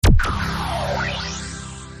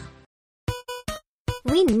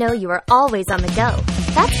We know you are always on the go.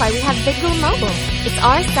 That's why we have VidGoal Mobile. It's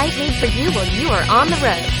our site made for you while you are on the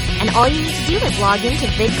road. And all you need to do is log into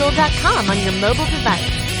vidgoal.com on your mobile device.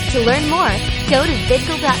 To learn more, go to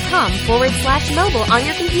vidgoal.com/mobile on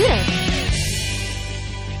your computer.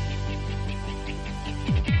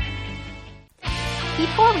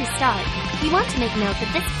 Before we start, we want to make note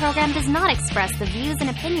that this program does not express the views and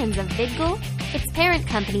opinions of VidGoal, its parent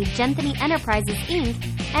company, Genthany Enterprises, Inc.,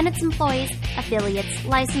 and its employees, affiliates,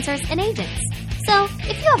 licensors, and agents. So,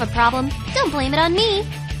 if you have a problem, don't blame it on me.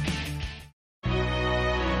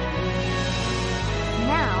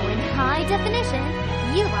 Now, in high definition,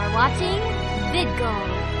 you are watching VidGoal.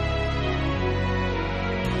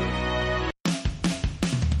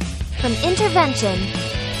 From Intervention.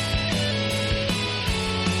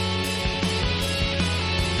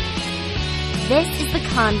 This is the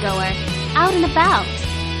Congoer, out and about.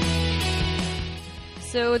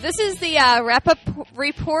 So this is the wrap-up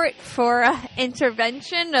report for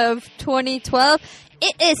Intervention of 2012.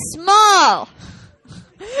 It is small.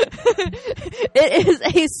 It is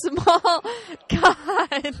a small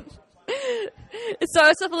con. It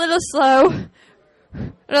starts off a little slow,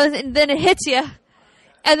 and then it hits you,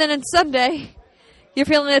 and then on Sunday, you're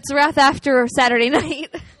feeling its wrath after Saturday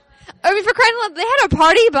night. I mean, for crying out loud, they had a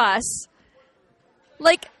party bus.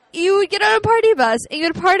 Like, you would get on a party bus, and you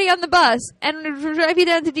would party on the bus, and it would drive you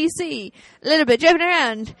down to D.C. a little bit, driving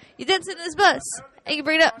around. You dance in this bus, and you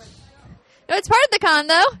bring it up. No, it's part of the con,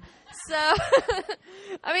 though. So,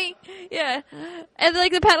 I mean, yeah. And,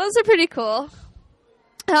 like, the panels are pretty cool.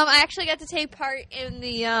 I actually got to take part in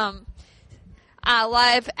the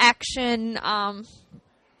live action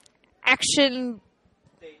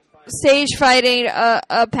stage fighting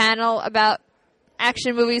panel about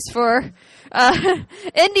action movies for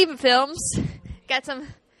indie films. Got some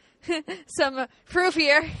proof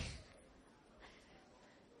here.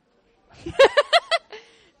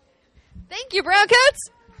 Thank you,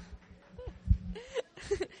 browncoats.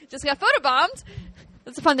 Just got photobombed.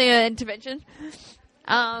 That's a fun thing at Intervention.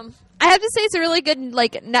 I have to say it's a really good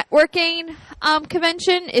networking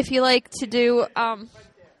convention if you like to do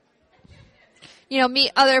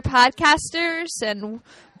meet other podcasters and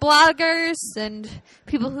bloggers and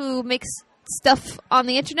people who make stuff on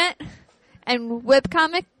the internet and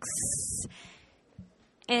webcomics.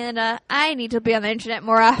 And I need to be on the internet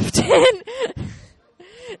more often.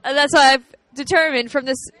 And that's what I've determined from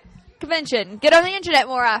this convention. Get on the internet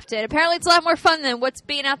more often. Apparently it's a lot more fun than what's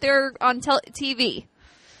being out there on TV.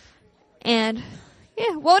 And,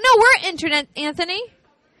 yeah. Well, no, we're internet, Anthony.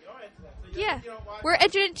 Yeah. We're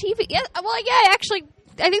internet TV. Yeah, well, yeah, actually,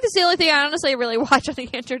 I think that's the only thing I honestly really watch on the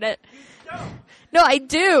internet. No, I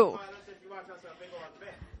do.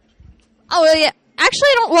 Oh, well, yeah.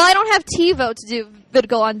 Actually, I don't have TiVo to do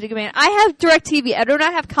VidGoal on demand. I have DirecTV. I do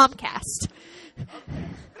not have Comcast.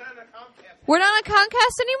 We're not on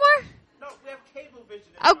Comcast anymore? No, we have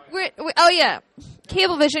Cablevision. Oh, yeah.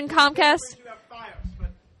 Cablevision, Comcast. You have Fios,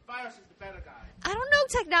 but Fios is the better guy. I don't know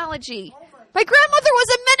technology. My grandmother was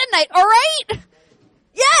a Mennonite, all right?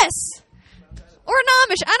 Yes! Or an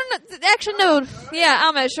Amish. I don't know. Actually, no.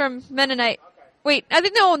 Yeah, Amish or Mennonite. Wait, I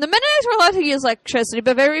think, no, the Mennonites were allowed to use electricity,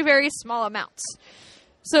 but very, very small amounts.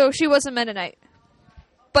 So she was a Mennonite.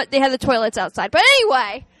 But they had the toilets outside. But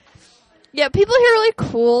anyway, yeah, people here are really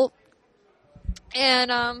cool. And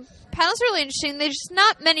panels are really interesting. There's just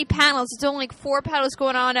not many panels. It's only 4 panels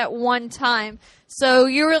going on at one time. So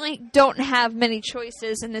you really don't have many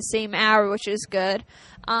choices in the same hour, which is good.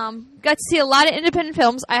 Got to see a lot of independent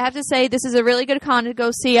films. I have to say this is a really good con to go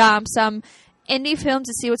see some indie films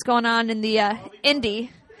to see what's going on in the India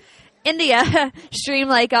stream,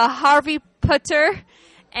 like Harvey Potter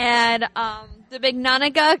and the Big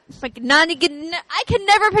Naniga. I can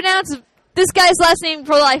never pronounce this guy's last name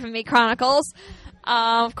for the life of me. Chronicles.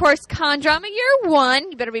 Of course, Con Drama Year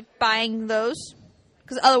 1. You better be buying those,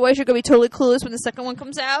 because otherwise you're going to be totally clueless when the second one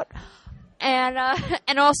comes out. And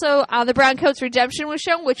also the Browncoats Redemption was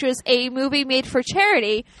shown, which was a movie made for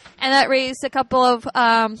charity, and that raised a couple of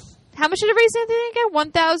how much did it raise? Anthony again?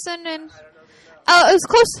 1,000 and oh, it was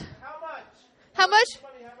close. How much?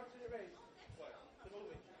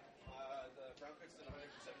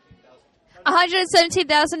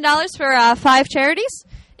 $117,000 for 5 charities,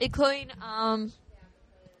 including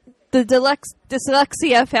the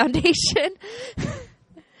Dyslexia Foundation.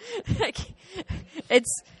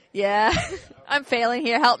 Yeah, I'm failing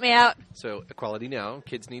here. Help me out. So, Equality Now,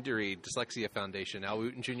 Kids Need to Read, Dyslexia Foundation, Al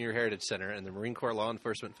Wooten Jr. Heritage Center, and the Marine Corps Law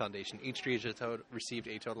Enforcement Foundation each received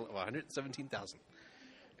a total of $117,000.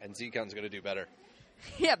 And ZCon's going to do better.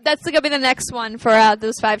 Yep, that's going to be the next one for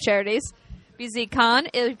those 5 charities. Be ZCon.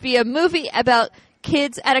 It would be a movie about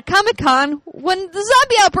kids at a Comic-Con when the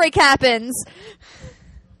zombie outbreak happens.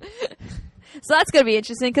 So that's going to be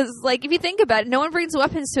interesting because, like, if you think about it, no one brings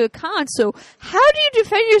weapons to a con. So how do you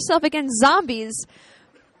defend yourself against zombies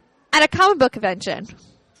at a comic book convention?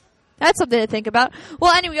 That's something to think about.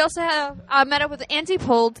 Well, anyway, we also have met up with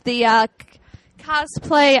Antipold, the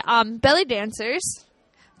cosplay belly dancers.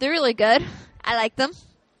 They're really good. I like them.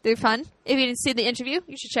 They're fun. If you didn't see the interview,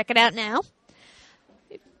 you should check it out now.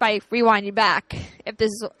 By rewinding back,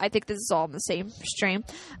 I think this is all in the same stream.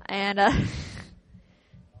 And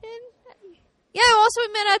yeah, also we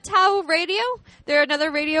met at Tao Radio. They're another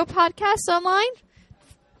radio podcast online.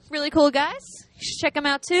 Really cool guys. You should check them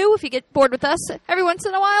out too if you get bored with us every once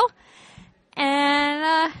in a while.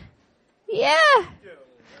 And yeah,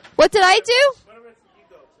 what did I do?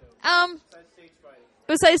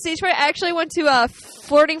 Besides stage fright, I actually went to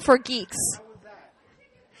Flirting for Geeks.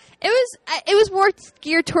 It was more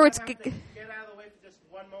geared towards. Get out of the way for just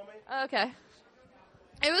one moment. Okay.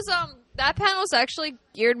 It was that panel was actually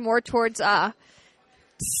geared more towards and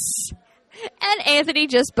Anthony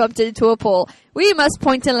just bumped into a pole. We must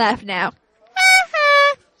point and laugh now.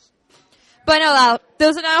 But no, there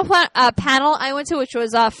was another panel I went to, which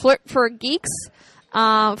was Flirting for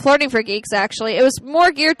Geeks, actually. It was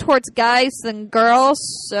more geared towards guys than girls,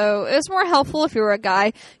 so it was more helpful if you were a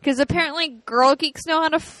guy, because apparently girl geeks know how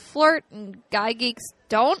to flirt and guy geeks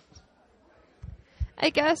don't, I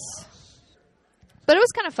guess. But it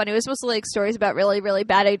was kind of funny. It was mostly like stories about really, really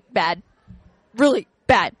bad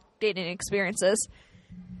dating experiences.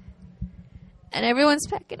 And everyone's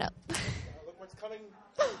packing up. Look what's coming.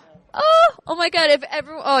 Oh my God! You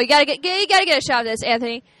gotta get a shot of this,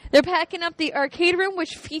 Anthony. They're packing up the arcade room,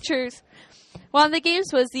 which features one of the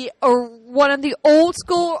games was one of the old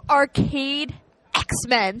school arcade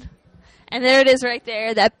X-Men, and there it is right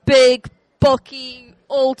there, that big, bulky,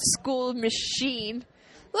 old school machine.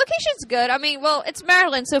 Location's good. I mean, well, it's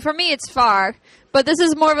Maryland, so for me it's far, but this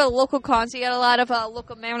is more of a local con. So you got a lot of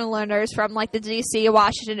local Marylanders from like the D.C.,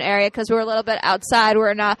 Washington area, because we're a little bit outside.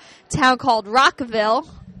 We're in a town called Rockville,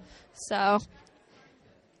 so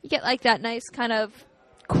you get like that nice kind of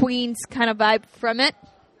Queens kind of vibe from it.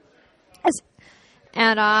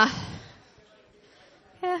 And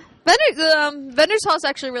yeah, Vendors Hall is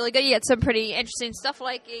actually really good. You get some pretty interesting stuff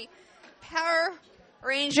like a Power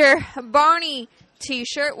Ranger Barney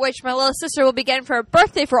t-shirt, which my little sister will be getting for her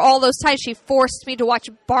birthday. For all those times she forced me to watch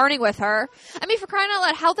Barney with her. I mean, for crying out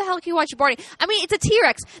loud, how the hell can you watch Barney? I mean, it's a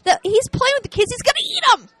T-Rex. He's playing with the kids. He's gonna eat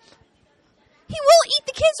them. He will eat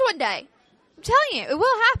the kids one day. I'm telling you, it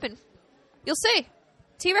will happen. You'll see.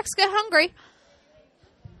 T-Rex get hungry.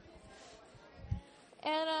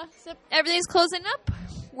 And so everything's closing up.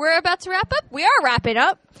 We're about to wrap up. We are wrapping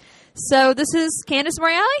up. So this is Candice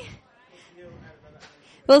Moriali.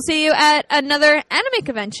 We'll see you at another anime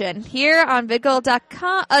convention here on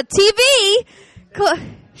Vidgold.com, a TV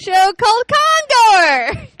show called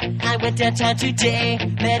Condor. I went downtown today,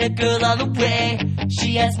 met a girl on the way.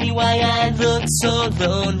 She asked me why I look so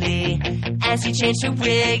lonely. As she changed her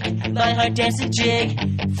wig, my heart danced a jig.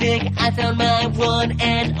 Think I found my one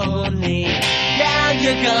and only. Now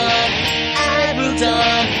you're gone, I moved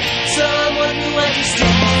on. Someone who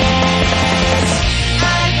understands.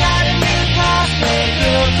 I got a new cosplay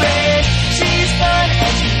girlfriend. She's fun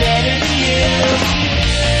and she's better than you.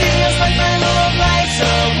 Feels like my whole life's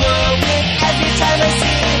a whirlwind. Every time I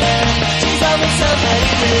see her, she's always somebody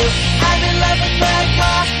new. I'm in love with my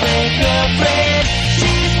cosplay girlfriend.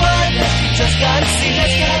 She's one that you just gotta see.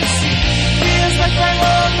 Feels like my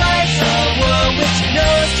whole life's a whirlwind. She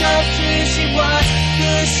knows just who she wants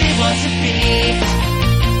to be.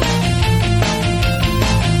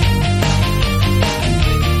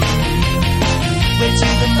 Went to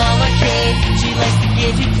the mall arcade. She likes the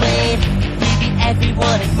games we played. We beat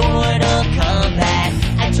everyone in Mortal Kombat.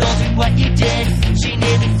 I told her what you did. She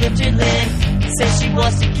nearly flipped her lid. Says she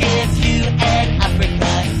wants to give you an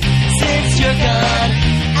uppercut. Since you're gone,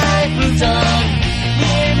 I've moved on.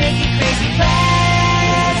 We're making crazy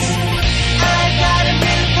plans. I've got a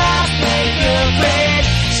new cosplay girlfriend.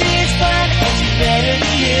 She's fun and she's better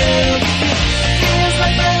than you. Feels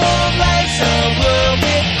like my whole life's a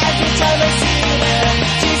whirlwind. Every time I see her,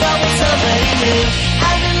 she's always somebody new.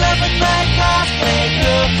 I'm in love with my cosplay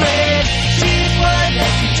girlfriend. She's one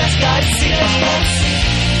that you just gotta see.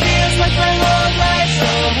 Feels like my whole life's a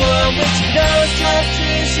whirlwind. She knows just who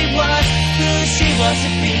she wants to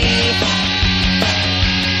be.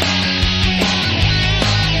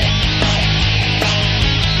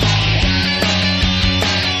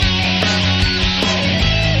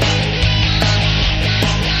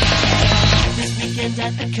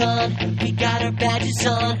 At the Con. We got our badges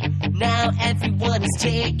on. Now everyone is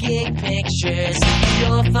taking pictures.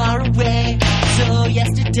 You're far away, so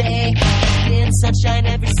yesterday. Been sunshine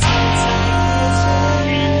ever since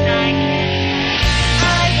I